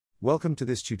Welcome to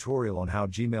this tutorial on how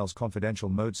Gmail's confidential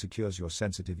mode secures your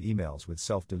sensitive emails with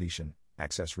self-deletion,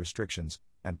 access restrictions,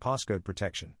 and passcode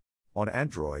protection. On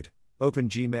Android, open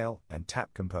Gmail and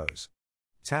tap Compose.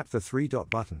 Tap the three-dot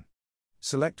button.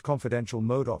 Select Confidential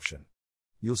Mode option.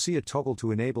 You'll see a toggle to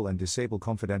enable and disable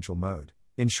confidential mode.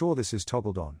 Ensure this is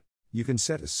toggled on. You can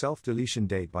set a self-deletion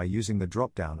date by using the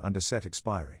drop-down under Set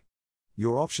Expiry.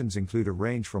 Your options include a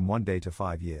range from 1 day to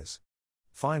 5 years.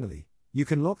 Finally, you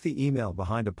can lock the email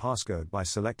behind a passcode by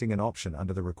selecting an option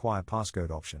under the Require Passcode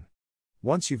option.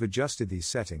 Once you've adjusted these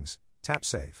settings, tap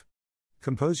Save.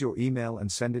 Compose your email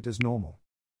and send it as normal.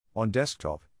 On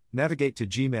desktop, navigate to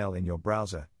Gmail in your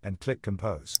browser and click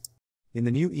Compose. In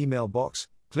the new email box,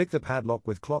 click the padlock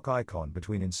with clock icon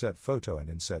between Insert Photo and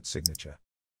Insert Signature.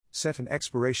 Set an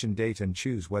expiration date and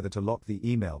choose whether to lock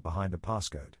the email behind a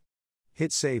passcode.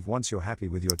 Hit Save once you're happy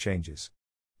with your changes.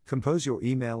 Compose your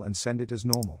email and send it as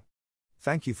normal.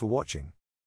 Thank you for watching.